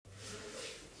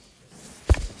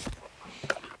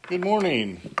Good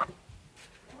morning.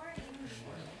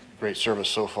 Great service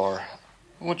so far.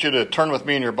 I want you to turn with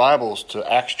me in your Bibles to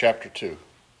Acts chapter 2.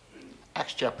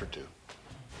 Acts chapter 2.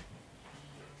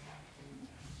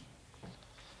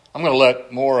 I'm going to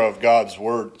let more of God's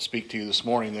Word speak to you this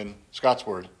morning than Scott's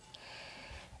Word.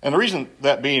 And the reason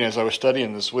that being, as I was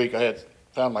studying this week, I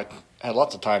had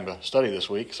lots of time to study this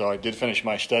week, so I did finish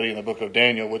my study in the book of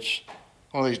Daniel, which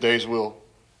one of these days we'll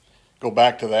go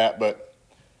back to that, but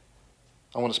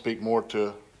I want to speak more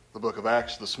to the book of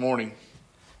Acts this morning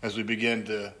as we begin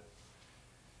to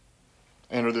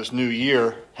enter this new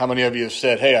year. How many of you have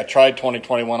said, hey, I tried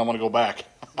 2021, I want to go back?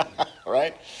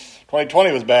 Right?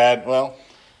 2020 was bad. Well,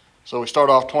 so we start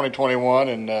off 2021,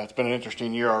 and it's been an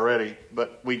interesting year already,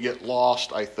 but we get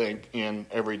lost, I think, in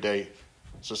everyday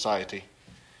society.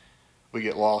 We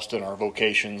get lost in our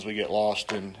vocations. We get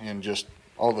lost in just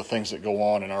all the things that go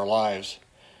on in our lives.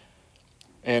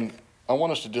 And I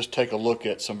want us to just take a look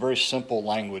at some very simple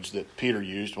language that Peter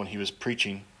used when he was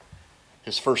preaching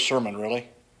his first sermon, really.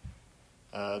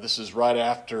 This is right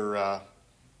after...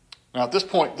 now, at this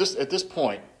point,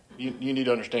 you need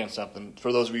to understand something.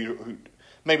 For those of you who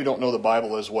maybe don't know the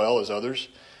Bible as well as others,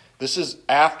 this is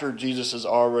after Jesus has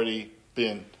already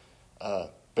been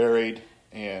buried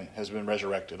and has been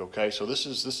resurrected, okay? So this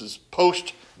is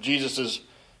post Jesus'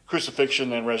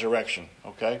 crucifixion and resurrection,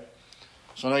 okay?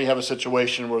 So now you have a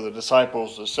situation where the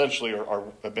disciples essentially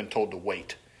have been told to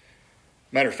wait.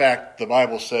 Matter of fact, the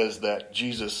Bible says that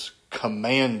Jesus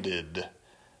commanded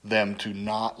them to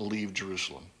not leave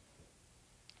Jerusalem.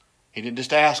 He didn't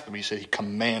just ask them, he said he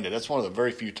commanded. That's one of the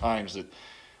very few times that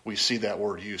we see that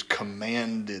word used,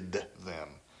 commanded them.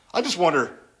 I just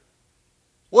wonder,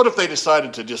 what if they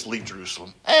decided to just leave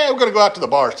Jerusalem? Hey, we're going to go out to the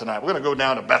bars tonight. We're going to go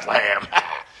down to Bethlehem.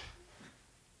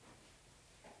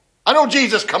 I know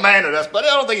Jesus commanded us, but I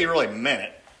don't think he really meant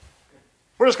it.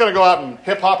 We're just going to go out and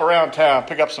hip-hop around town,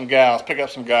 pick up some gals, pick up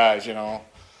some guys, you know.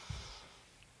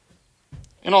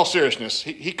 In all seriousness,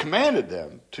 he commanded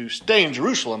them to stay in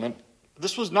Jerusalem, and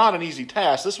this was not an easy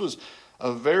task. This was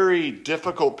a very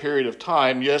difficult period of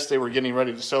time. Yes, they were getting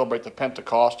ready to celebrate the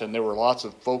Pentecost, and there were lots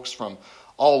of folks from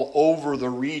all over the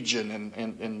region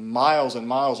and miles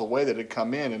away that had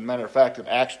come in. And matter of fact, in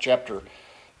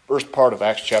first part of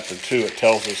Acts chapter 2, it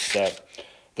tells us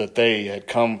that they had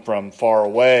come from far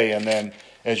away, and then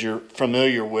as you're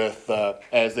familiar with,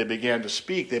 as they began to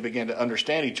speak, they began to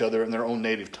understand each other in their own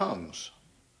native tongues,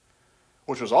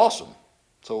 which was awesome.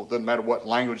 So it doesn't matter what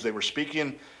language they were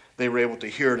speaking, they were able to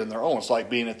hear it in their own. It's like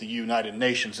being at the United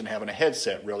Nations and having a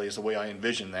headset, really, is the way I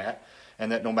envision that,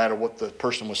 and that no matter what the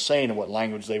person was saying and what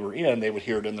language they were in, they would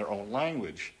hear it in their own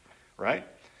language, right?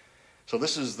 So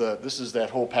this is that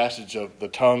whole passage of the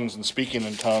tongues and speaking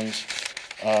in tongues,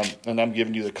 and I'm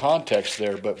giving you the context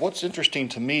there. But what's interesting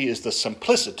to me is the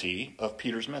simplicity of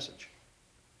Peter's message.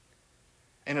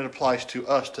 And it applies to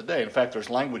us today. In fact, there's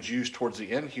language used towards the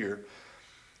end here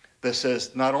that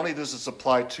says not only does this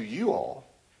apply to you all,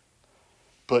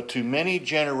 but to many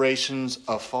generations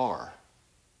afar.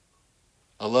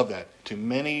 I love that. To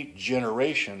many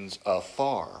generations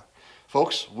afar.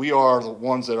 Folks, we are the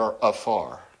ones that are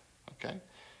afar. Okay?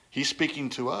 He's speaking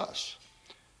to us.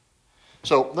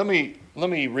 So let me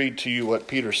read to you what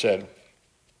Peter said.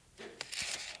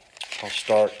 I'll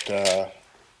start. I'm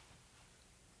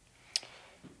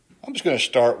just going to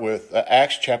start with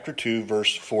Acts chapter 2,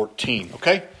 verse 14.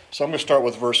 Okay? So I'm going to start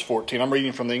with verse 14. I'm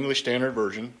reading from the English Standard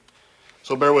Version.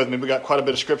 So bear with me. We've got quite a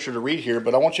bit of scripture to read here,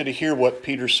 but I want you to hear what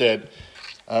Peter said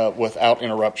without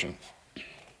interruption.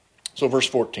 So verse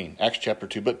 14, Acts chapter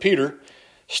 2. But Peter,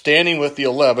 standing with the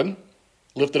 11,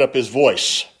 lifted up his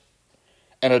voice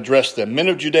and addressed them. Men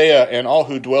of Judea and all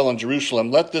who dwell in Jerusalem,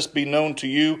 let this be known to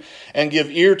you and give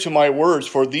ear to my words,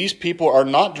 for these people are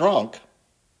not drunk,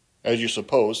 as you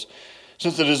suppose,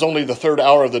 since it is only the third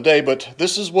hour of the day, but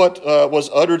this is what was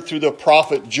uttered through the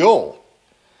prophet Joel.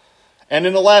 And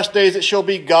in the last days it shall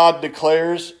be, God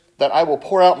declares, that I will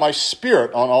pour out my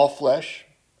spirit on all flesh,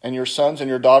 and your sons and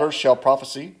your daughters shall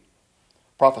prophesy,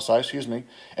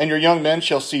 and your young men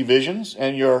shall see visions,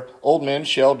 and your old men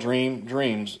shall dream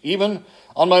dreams. Even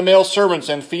on my male servants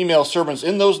and female servants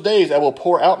in those days I will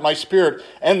pour out my spirit,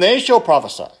 and they shall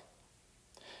prophesy.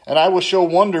 And I will show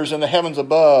wonders in the heavens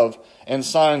above, and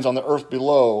signs on the earth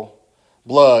below,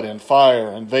 blood and fire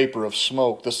and vapor of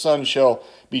smoke. The sun shall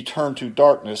be turned to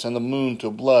darkness, and the moon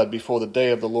to blood, before the day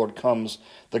of the Lord comes,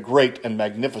 the great and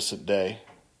magnificent day.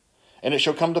 And it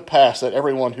shall come to pass that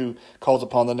everyone who calls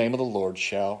upon the name of the Lord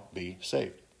shall be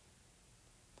saved.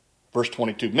 Verse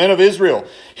 22, Men of Israel,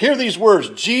 hear these words.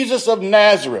 Jesus of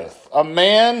Nazareth, a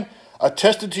man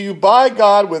attested to you by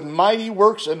God with mighty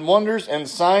works and wonders and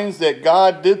signs that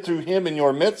God did through him in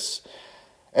your midst,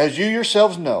 as you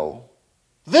yourselves know.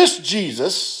 This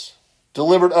Jesus,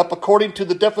 delivered up according to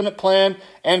the definite plan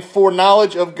and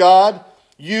foreknowledge of God,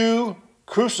 you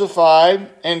crucified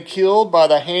and killed by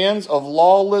the hands of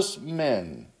lawless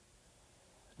men.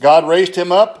 God raised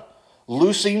him up,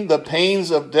 loosing the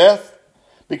pains of death,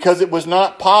 because it was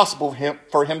not possible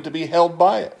for him to be held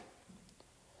by it.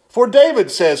 For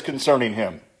David says concerning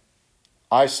him,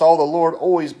 I saw the Lord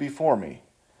always before me,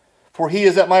 for he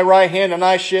is at my right hand, and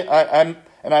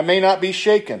I may not be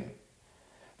shaken.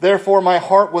 Therefore my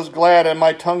heart was glad, and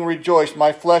my tongue rejoiced.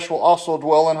 My flesh will also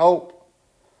dwell in hope.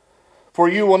 For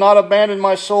you will not abandon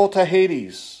my soul to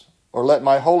Hades, or let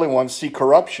my Holy One see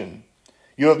corruption.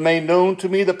 You have made known to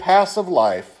me the paths of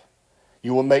life.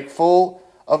 You will make full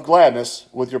of gladness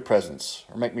with your presence,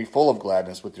 or make me full of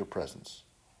gladness with your presence.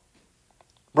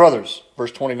 Brothers,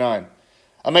 verse 29,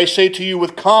 I may say to you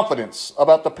with confidence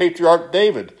about the patriarch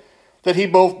David, that he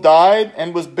both died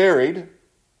and was buried,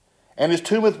 and his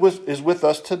tomb is with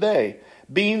us today.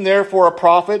 Being therefore a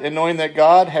prophet, and knowing that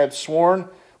God had sworn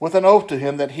with an oath to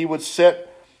him that he would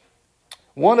set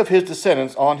one of his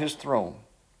descendants on his throne,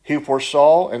 he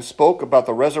foresaw and spoke about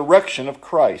the resurrection of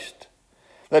Christ,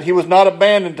 that he was not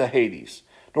abandoned to Hades,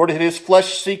 nor did his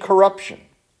flesh see corruption.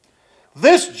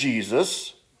 This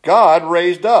Jesus God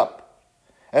raised up,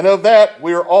 and of that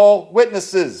we are all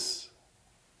witnesses.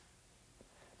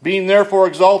 Being therefore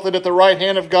exalted at the right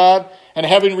hand of God, and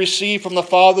having received from the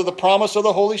Father the promise of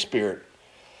the Holy Spirit,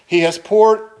 he has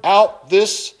poured out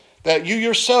this that you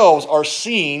yourselves are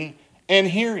seeing and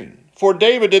hearing. For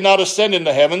David did not ascend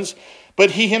into heavens,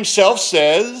 but he himself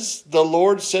says, the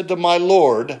Lord said to my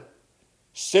Lord,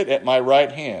 sit at my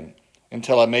right hand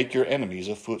until I make your enemies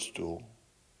a footstool.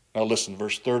 Now listen,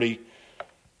 verse 36.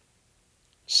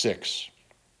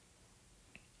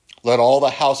 Let all the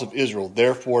house of Israel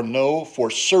therefore know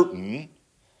for certain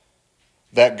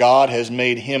that God has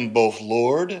made him both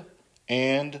Lord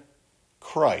and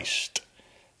Christ,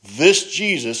 this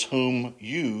Jesus whom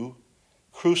you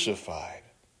crucified.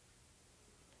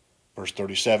 Verse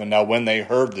 37, now when they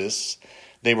heard this,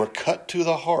 they were cut to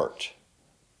the heart,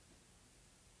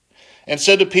 and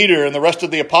said to Peter and the rest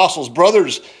of the apostles,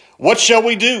 brothers, what shall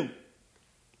we do?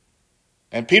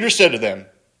 And Peter said to them,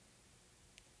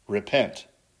 repent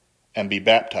and be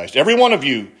baptized, every one of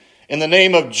you, in the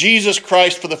name of Jesus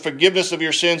Christ for the forgiveness of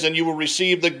your sins, and you will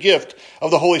receive the gift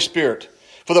of the Holy Spirit.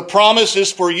 For the promise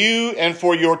is for you and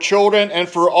for your children and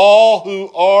for all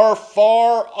who are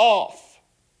far off,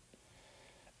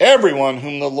 everyone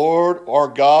whom the Lord our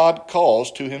God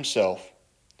calls to himself.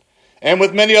 And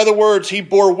with many other words he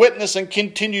bore witness and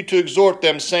continued to exhort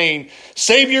them, saying,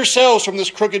 save yourselves from this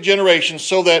crooked generation.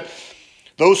 So that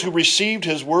those who received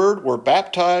his word were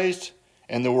baptized,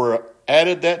 and there were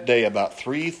added that day about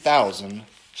 3,000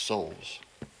 souls.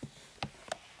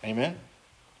 Amen.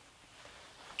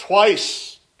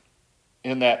 Twice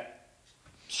in that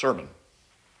sermon,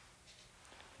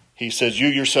 he says, you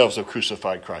yourselves have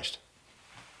crucified Christ.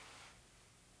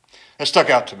 That stuck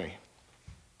out to me.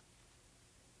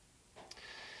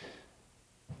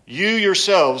 You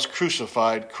yourselves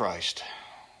crucified Christ.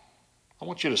 I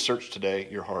want you to search today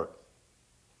your heart.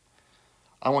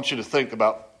 I want you to think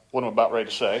about what I'm about ready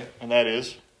to say, and that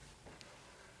is,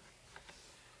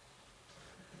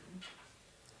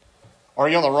 are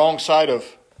you on the wrong side of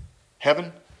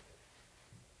heaven?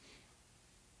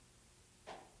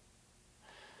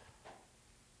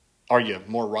 Are you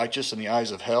more righteous in the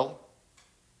eyes of hell?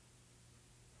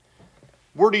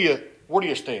 Where do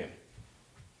you stand?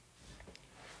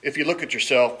 If you look at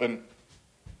yourself and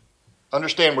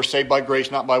understand we're saved by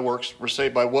grace, not by works. We're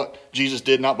saved by what Jesus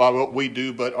did, not by what we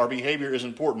do, but our behavior is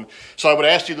important. So I would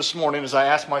ask you this morning, as I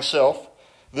ask myself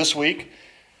this week,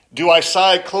 do I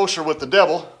side closer with the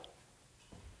devil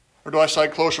or do I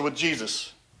side closer with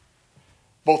Jesus?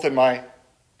 Both in my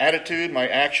attitude, my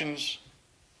actions,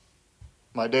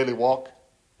 my daily walk.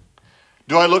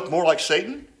 Do I look more like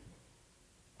Satan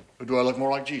or do I look more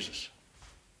like Jesus?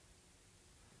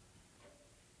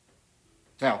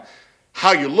 Now,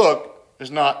 how you look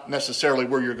is not necessarily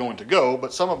where you're going to go,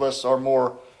 but some of us are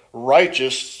more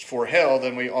righteous for hell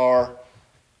than we are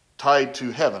tied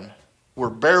to heaven. We're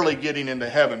barely getting into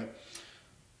heaven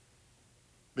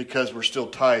because we're still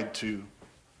tied to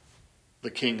the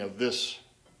king of this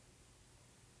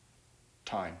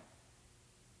time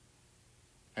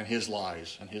and his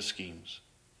lies and his schemes.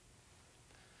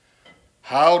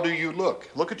 How do you look?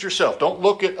 Look at yourself. Don't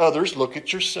look at others. Look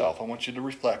at yourself. I want you to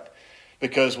reflect.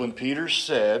 Because when Peter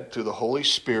said to the Holy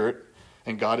Spirit,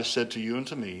 and God has said to you and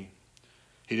to me,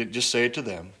 he didn't just say it to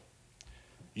them.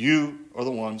 You are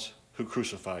the ones who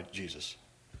crucified Jesus.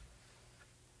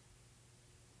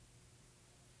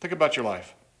 Think about your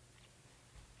life.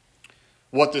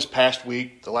 What this past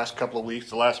week, the last couple of weeks,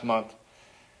 the last month,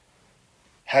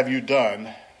 have you done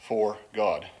for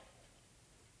God?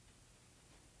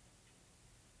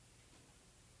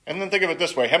 And then think of it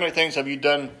this way. How many things have you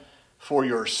done for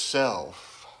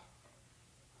yourself?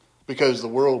 Because the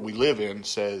world we live in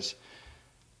says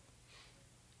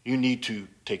you need to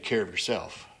take care of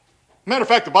yourself. Matter of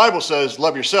fact, the Bible says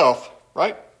love yourself,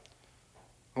 right?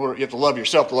 Or you have to love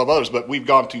yourself to love others, but we've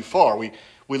gone too far. We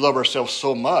love ourselves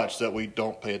so much that we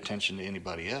don't pay attention to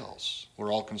anybody else.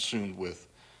 We're all consumed with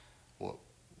what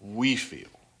we feel,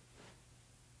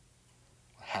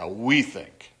 how we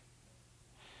think,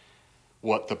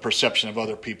 what the perception of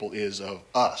other people is of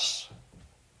us.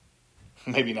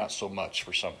 Maybe not so much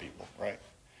for some people, right?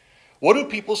 What do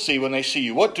people see when they see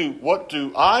you? What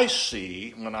do I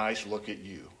see when I look at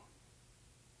you?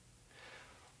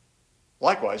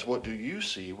 Likewise, what do you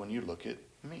see when you look at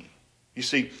me? You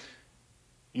see,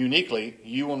 uniquely,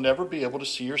 you will never be able to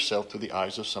see yourself through the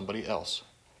eyes of somebody else.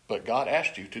 But God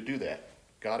asked you to do that.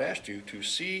 God asked you to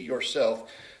see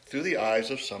yourself through the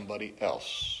eyes of somebody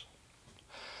else.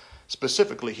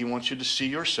 Specifically, He wants you to see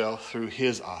yourself through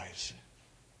His eyes.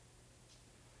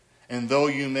 And though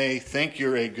you may think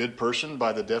you're a good person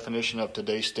by the definition of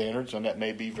today's standards, and that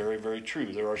may be very, very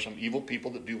true, there are some evil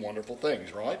people that do wonderful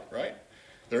things, right?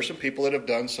 There are some people that have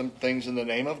done some things in the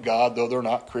name of God, though they're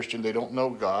not Christian. They don't know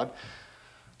God.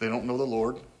 They don't know the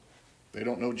Lord. They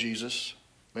don't know Jesus.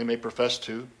 They may profess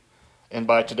to. And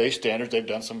by today's standards, they've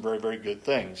done some very, very good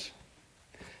things.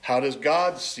 How does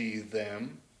God see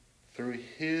them? Through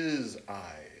His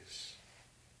eyes.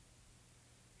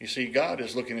 You see, God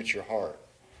is looking at your heart.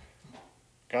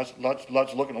 God's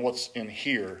looking at what's in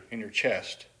here, in your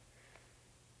chest.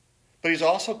 But He's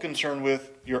also concerned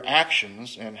with your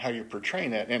actions and how you're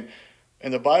portraying that.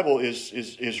 And the Bible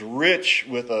is rich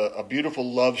with a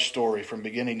beautiful love story from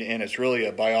beginning to end. It's really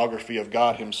a biography of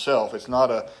God Himself. It's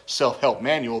not a self-help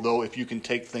manual, though if you can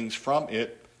take things from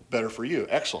it, better for you.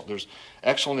 Excellent. There's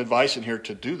excellent advice in here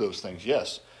to do those things,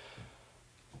 yes.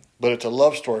 But it's a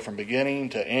love story from beginning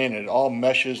to end, and it all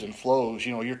meshes and flows.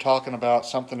 You know, you're talking about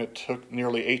something that took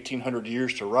nearly 1,800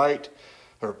 years to write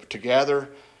or to gather.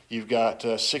 You've got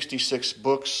 66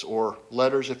 books or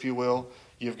letters, if you will.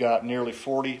 You've got nearly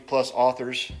 40 plus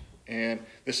authors. And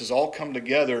this has all come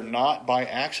together not by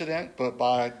accident, but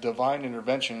by divine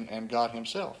intervention and God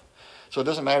Himself. So it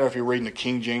doesn't matter if you're reading the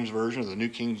King James Version or the New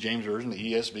King James Version,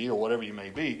 the ESV, or whatever you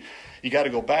may be. You got to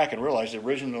go back and realize the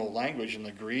original language in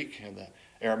the Greek and the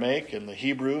Aramaic and the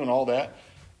Hebrew and all that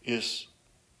is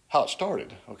how it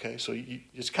started. Okay, so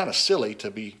it's kind of silly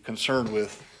to be concerned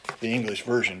with the English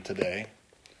version today.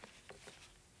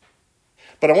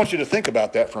 But I want you to think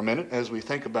about that for a minute as we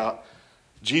think about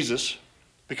Jesus,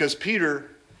 because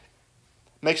Peter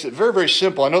makes it very, very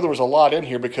simple. I know there was a lot in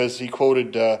here because he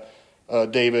quoted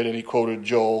David and he quoted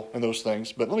Joel and those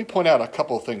things. But let me point out a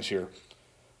couple of things here.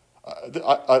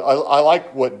 I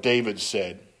like what David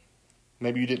said.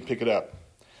 Maybe you didn't pick it up.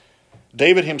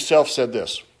 David himself said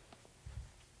this.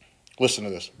 Listen to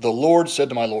this. The Lord said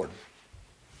to my Lord.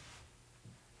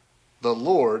 The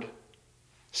Lord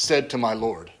said to my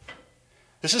Lord.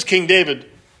 This is King David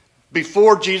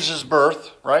before Jesus'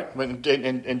 birth, right?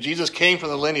 And Jesus came from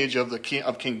the lineage of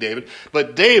King David.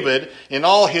 But David, in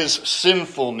all his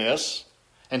sinfulness,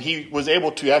 and he was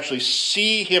able to actually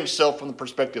see himself from the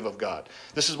perspective of God.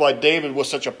 This is why David was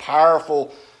such a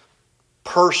powerful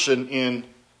person in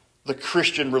the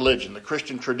Christian religion, the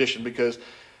Christian tradition, because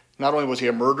not only was he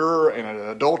a murderer and an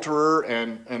adulterer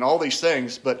and all these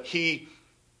things, but he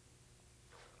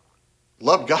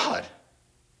loved God.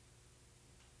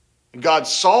 And God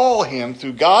saw him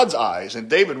through God's eyes, and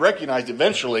David recognized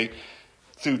eventually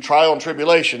through trial and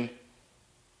tribulation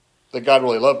that God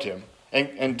really loved him.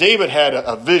 And David had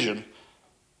a vision,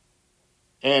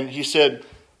 and he said,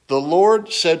 the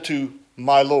Lord said to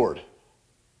my Lord.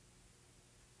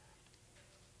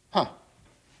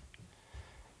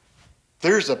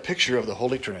 There's a picture of the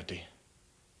Holy Trinity.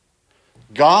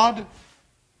 God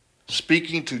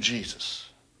speaking to Jesus.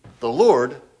 The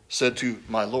Lord said to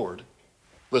my Lord,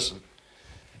 listen,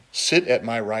 sit at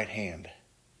my right hand.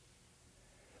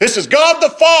 This is God the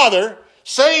Father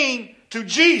saying to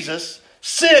Jesus,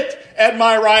 sit at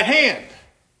my right hand.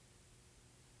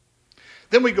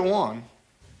 Then we go on.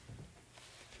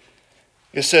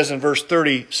 It says in verse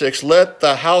 36, let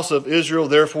the house of Israel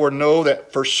therefore know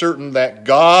that for certain that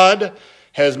God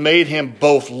has made him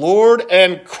both Lord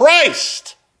and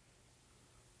Christ.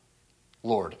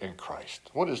 Lord and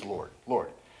Christ. What is Lord?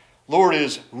 Lord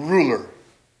is ruler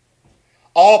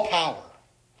all power,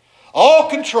 all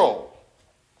control,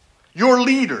 your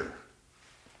leader,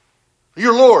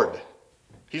 your Lord.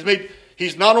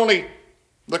 He's not only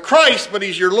the Christ, but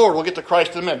he's your Lord. We'll get to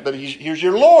Christ in a minute, but he's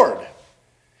your Lord.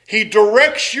 He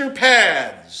directs your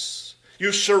paths.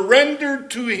 You surrender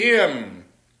to him.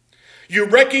 You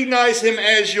recognize him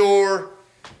as your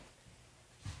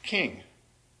king.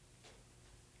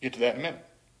 Get to that in a minute.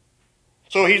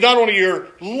 So he's not only your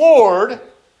Lord,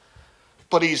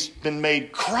 but he's been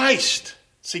made Christ.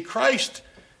 See, Christ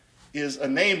is a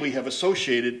name we have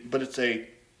associated, but it's a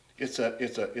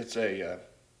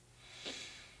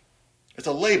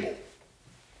label.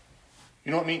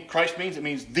 You know what Christ means? It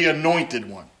means the anointed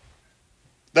one,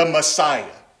 the Messiah,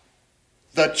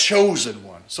 the chosen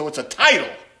one. So it's a title,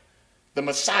 the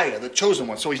Messiah, the chosen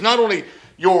one. So he's not only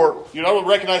you don't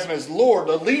recognize him as Lord,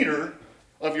 the leader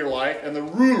of your life, and the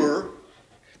ruler,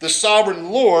 the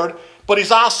sovereign Lord, but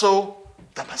he's also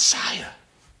the Messiah.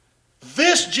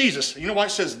 This Jesus. You know why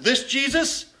it says this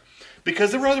Jesus?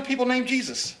 Because there were other people named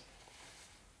Jesus.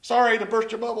 Sorry to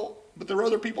burst your bubble, but there were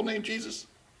other people named Jesus.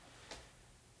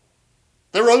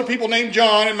 There were other people named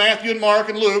John and Matthew and Mark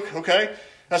and Luke, okay?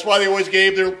 That's why they always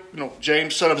gave their,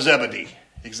 James, son of Zebedee,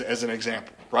 as an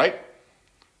example, right?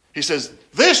 He says,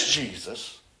 this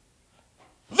Jesus,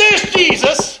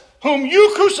 whom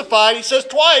you crucified, he says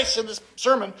twice in this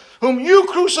sermon, whom you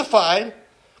crucified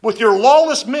with your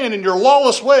lawless men and your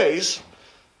lawless ways,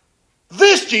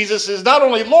 this Jesus is not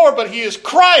only Lord, but he is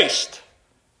Christ.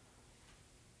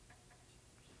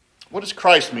 What does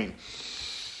Christ mean?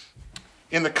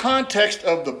 In the context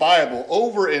of the Bible,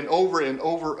 over and over and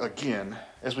over again,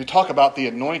 as we talk about the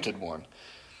anointed one,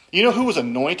 you know who was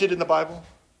anointed in the Bible?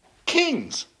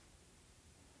 Kings.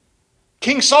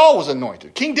 King Saul was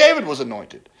anointed. King David was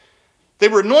anointed. They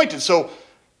were anointed. So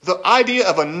the idea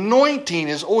of anointing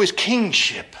is always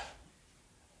kingship.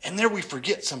 And there we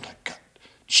forget sometimes, God,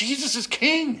 Jesus is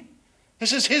king.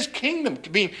 This is his kingdom.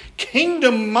 Being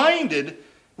kingdom-minded,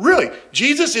 really,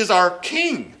 Jesus is our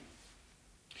king.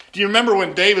 Do you remember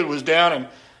when David was down and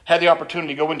had the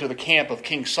opportunity to go into the camp of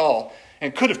King Saul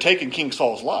and could have taken King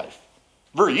Saul's life?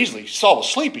 Very easily. Saul was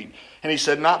sleeping. And he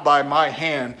said, not by my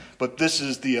hand, but this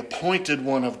is the appointed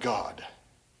one of God.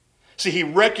 See, he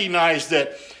recognized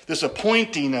that this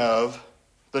appointing of,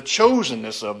 the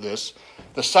chosenness of this,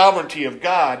 the sovereignty of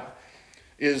God,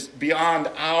 is beyond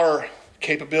our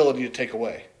capability to take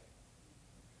away.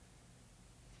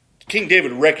 King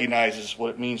David recognizes what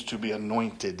it means to be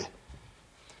anointed.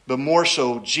 But more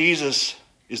so, Jesus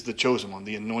is the chosen one,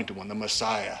 the anointed one, the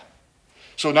Messiah.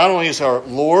 So not only is our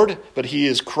Lord, but he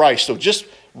is Christ. So just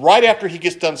right after he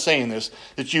gets done saying this,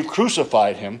 that you've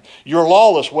crucified him, your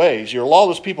lawless ways, your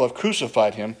lawless people have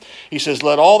crucified him. He says,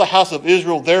 let all the house of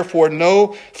Israel therefore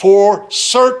know for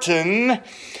certain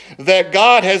that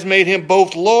God has made him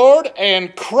both Lord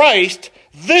and Christ,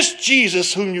 this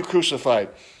Jesus whom you crucified.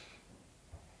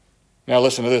 Now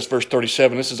listen to this, verse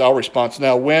 37. This is our response.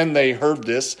 Now when they heard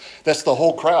this, that's the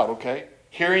whole crowd, okay?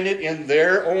 Hearing it in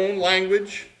their own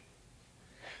language.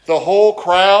 The whole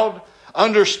crowd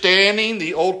understanding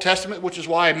the Old Testament, which is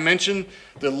why I mentioned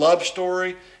the love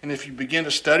story. And if you begin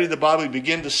to study the Bible, you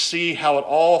begin to see how it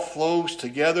all flows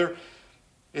together.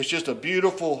 It's just a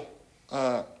beautiful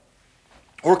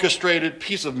orchestrated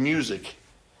piece of music.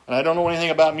 And I don't know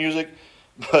anything about music,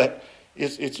 but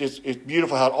it's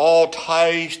beautiful how it all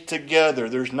ties together.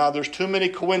 There's too many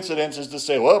coincidences to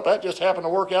say, well, that just happened to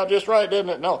work out just right, didn't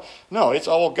it? No, it's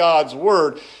all God's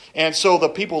word. And so the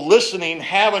people listening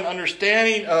have an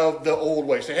understanding of the old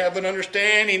ways. They have an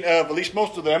understanding of, at least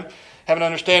most of them, have an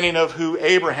understanding of who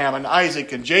Abraham and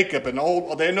Isaac and Jacob and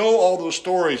they know all those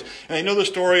stories. And they know the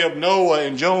story of Noah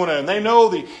and Jonah, and they know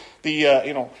the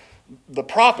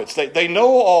prophets. They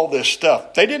know all this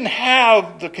stuff. They didn't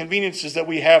have the conveniences that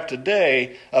we have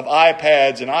today of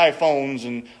iPads and iPhones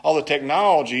and all the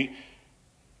technology.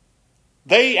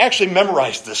 They actually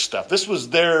memorized this stuff. This was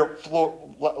their,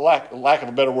 lack of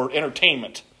a better word,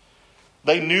 entertainment.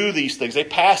 They knew these things. They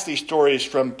passed these stories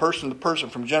from person to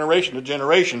person, from generation to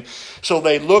generation. So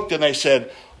they looked and they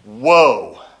said,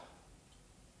 whoa,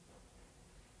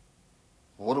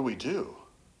 what do we do?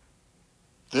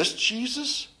 This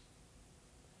Jesus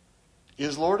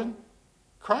is Lord and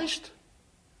Christ?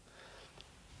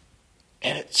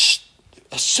 And it's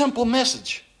a simple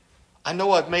message. I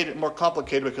know I've made it more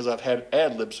complicated because I've had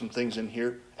ad-libbed some things in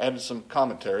here, added some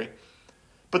commentary.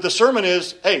 But the sermon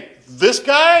is, hey, this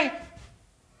guy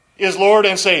is Lord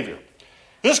and Savior.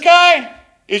 This guy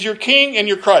is your King and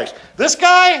your Christ. This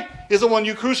guy is the one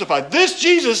you crucified. This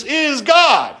Jesus is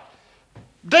God.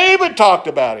 David talked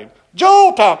about him.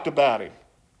 Joel talked about him.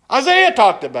 Isaiah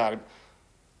talked about him.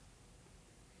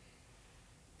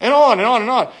 And on and on and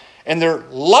on. And their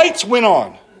lights went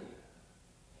on.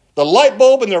 The light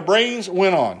bulb in their brains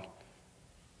went on.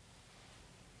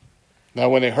 Now,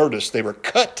 when they heard us, they were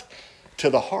cut to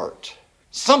the heart.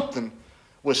 Something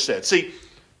was said. See,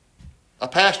 a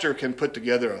pastor can put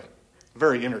together a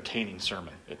very entertaining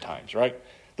sermon at times, right?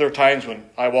 There are times when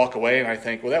I walk away and I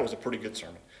think, well, that was a pretty good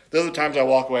sermon. The other times I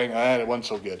walk away and it wasn't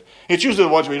so good. It's usually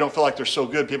the ones where you don't feel like they're so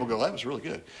good. People go, that was really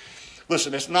good.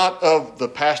 Listen, it's not of the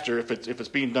pastor if it's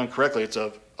being done correctly. It's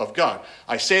of God.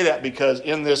 I say that because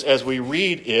in this, as we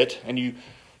read it, and you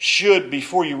should,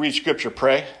 before you read Scripture,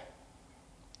 pray.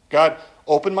 God,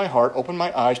 open my heart, open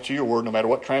my eyes to your word, no matter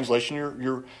what translation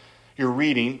you're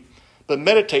reading. But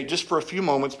meditate just for a few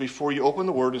moments before you open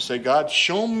the word and say, God,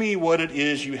 show me what it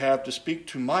is you have to speak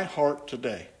to my heart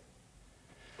today.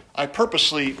 I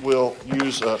purposely will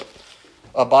use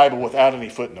a Bible without any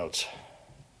footnotes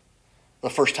the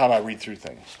first time I read through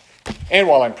things and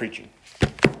while I'm preaching.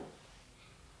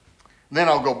 Then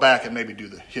I'll go back and maybe do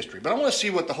the history. But I want to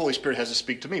see what the Holy Spirit has to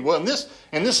speak to me. Well, in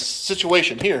this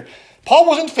situation here, Paul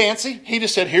wasn't fancy. He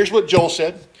just said, here's what Joel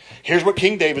said. Here's what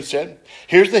King David said.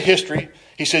 Here's the history.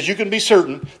 He says, you can be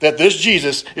certain that this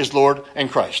Jesus is Lord and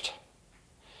Christ.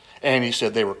 And he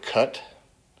said they were cut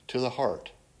to the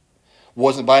heart.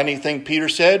 Wasn't by anything Peter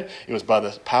said. It was by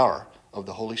the power of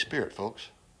the Holy Spirit, folks.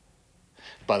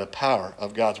 By the power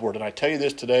of God's word. And I tell you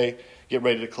this today, get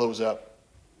ready to close up.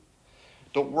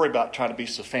 Don't worry about trying to be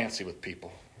so fancy with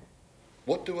people.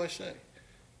 What do I say?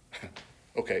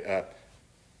 Okay,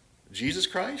 Jesus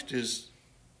Christ is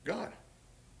God.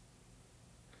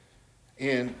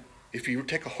 And if you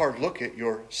take a hard look at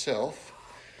yourself,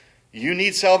 you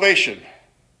need salvation.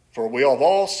 For we have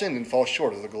all sinned and fall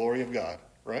short of the glory of God.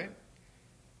 Right?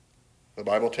 The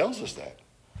Bible tells us that.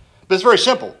 But it's very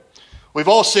simple. We've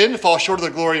all sinned and fall short of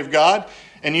the glory of God.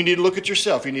 And you need to look at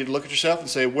yourself. You need to look at yourself and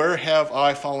say, where have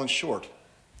I fallen short?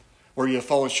 Where you have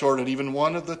fallen short at even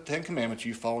one of the 10 commandments,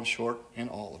 you've fallen short in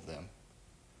all of them.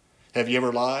 Have you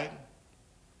ever lied?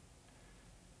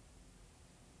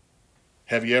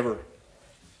 Have you ever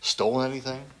stolen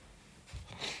anything?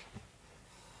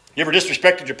 You ever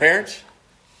disrespected your parents?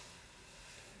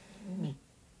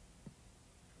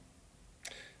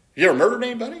 You ever murdered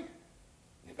anybody?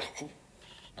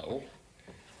 No.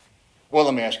 Well,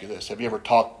 let me ask you this. Have you ever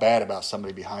talked bad about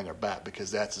somebody behind their back? Because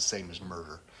that's the same as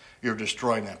murder. You're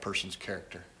destroying that person's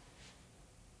character.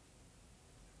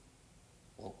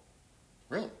 Well,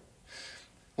 really?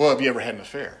 Well, have you ever had an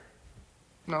affair?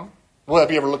 No. Well,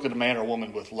 have you ever looked at a man or a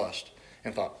woman with lust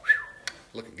and thought,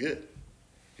 looking good?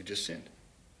 You just sinned.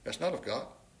 That's not of God.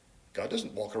 God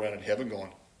doesn't walk around in heaven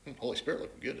going, Holy Spirit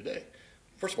looking good today.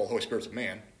 First of all, the Holy Spirit's a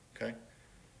man, okay?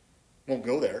 Won't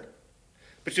go there.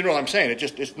 But you know what I'm saying?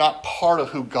 It's not part of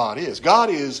who God is. God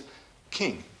is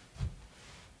King.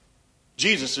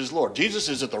 Jesus is Lord. Jesus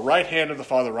is at the right hand of the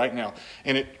Father right now.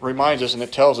 And it reminds us and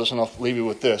it tells us, and I'll leave you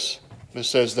with this. It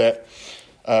says that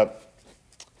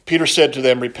Peter said to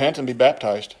them, repent and be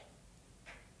baptized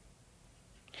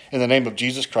in the name of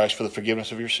Jesus Christ for the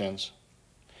forgiveness of your sins.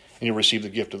 And you'll receive the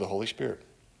gift of the Holy Spirit.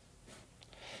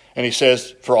 And he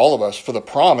says, for all of us, for the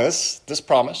promise, this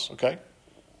promise, okay,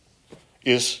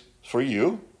 is for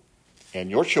you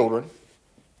and your children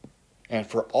and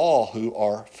for all who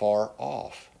are far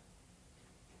off.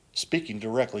 Speaking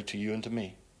directly to you and to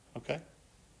me, okay?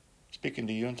 Speaking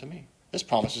to you and to me. This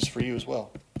promise is for you as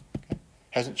well. Okay?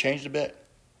 Hasn't changed a bit.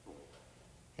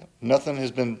 Yep. Nothing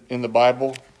has been in the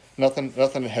Bible. Nothing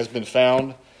has been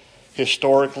found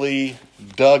historically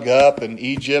dug up in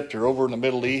Egypt or over in the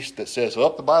Middle East that says, well,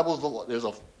 the Bible is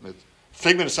a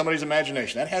figment of somebody's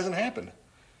imagination. That hasn't happened.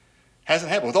 Hasn't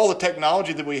happened. With all the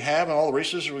technology that we have and all the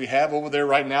research we have over there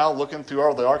right now, looking through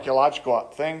all the archaeological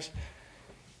things,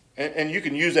 and you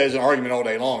can use that as an argument all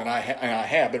day long, and I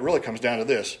have, but it really comes down to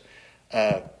this.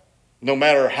 No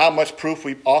matter how much proof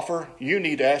we offer, you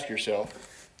need to ask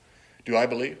yourself, do I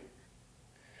believe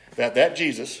that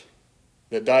Jesus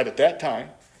that died at that time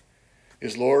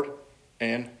is Lord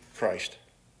and Christ?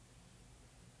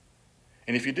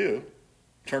 And if you do,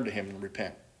 turn to him and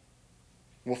repent.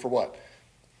 Well, for what?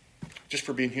 Just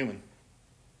for being human.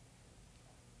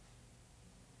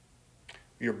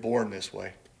 You're born this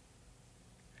way.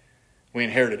 We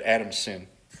inherited Adam's sin,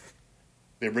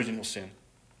 the original sin.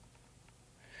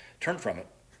 Turn from it.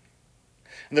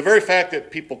 And the very fact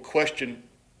that people question,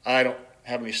 I don't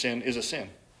have any sin, is a sin.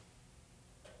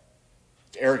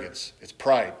 It's arrogance. It's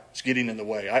pride. It's getting in the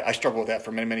way. I struggled with that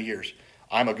for many, many years.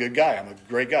 I'm a good guy. I'm a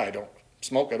great guy. I don't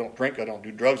smoke. I don't drink. I don't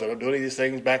do drugs. I don't do any of these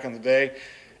things back in the day.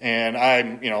 And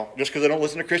I'm, just because I don't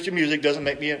listen to Christian music doesn't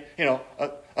make me,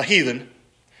 a heathen.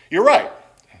 You're right.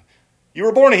 You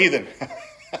were born a heathen.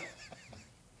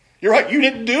 You're right. You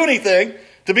didn't do anything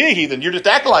to be a heathen. You're just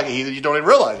acting like a heathen. You don't even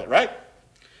realize it, right?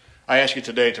 I ask you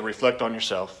today to reflect on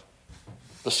yourself,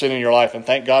 the sin in your life, and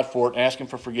thank God for it and ask Him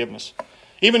for forgiveness.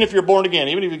 Even if you're born again,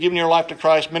 even if you've given your life to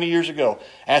Christ many years ago,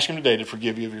 ask Him today to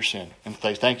forgive you of your sin. And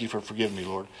say, thank you for forgiving me,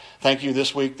 Lord. Thank you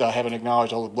this week that I haven't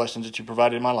acknowledged all the blessings that you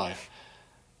provided in my life.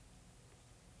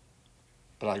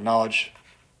 But I acknowledge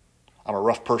I'm a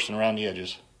rough person around the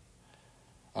edges.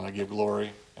 And I give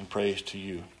glory and praise to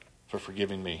you for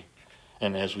forgiving me.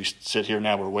 And as we sit here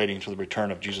now, we're waiting for the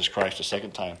return of Jesus Christ a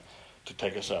second time to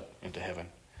take us up into heaven.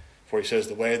 For He says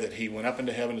the way that He went up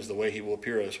into heaven is the way He will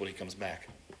appear to us when He comes back.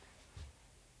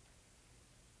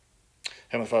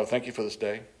 Heavenly Father, thank you for this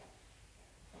day.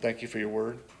 Thank you for your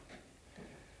word.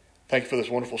 Thank you for this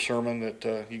wonderful sermon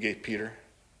that you gave Peter.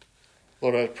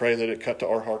 Lord, I pray that it cut to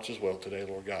our hearts as well today,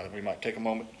 Lord God, and we might take a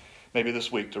moment maybe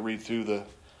this week to read through the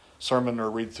sermon or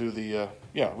read through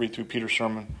Peter's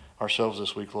sermon ourselves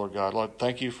this week, Lord God. Lord,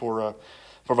 thank you for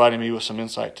providing me with some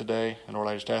insight today. And Lord,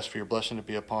 I just ask for your blessing to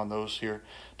be upon those here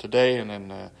today and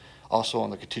then also on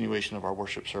the continuation of our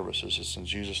worship services. It's in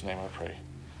Jesus' name I pray.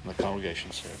 And the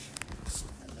congregation says.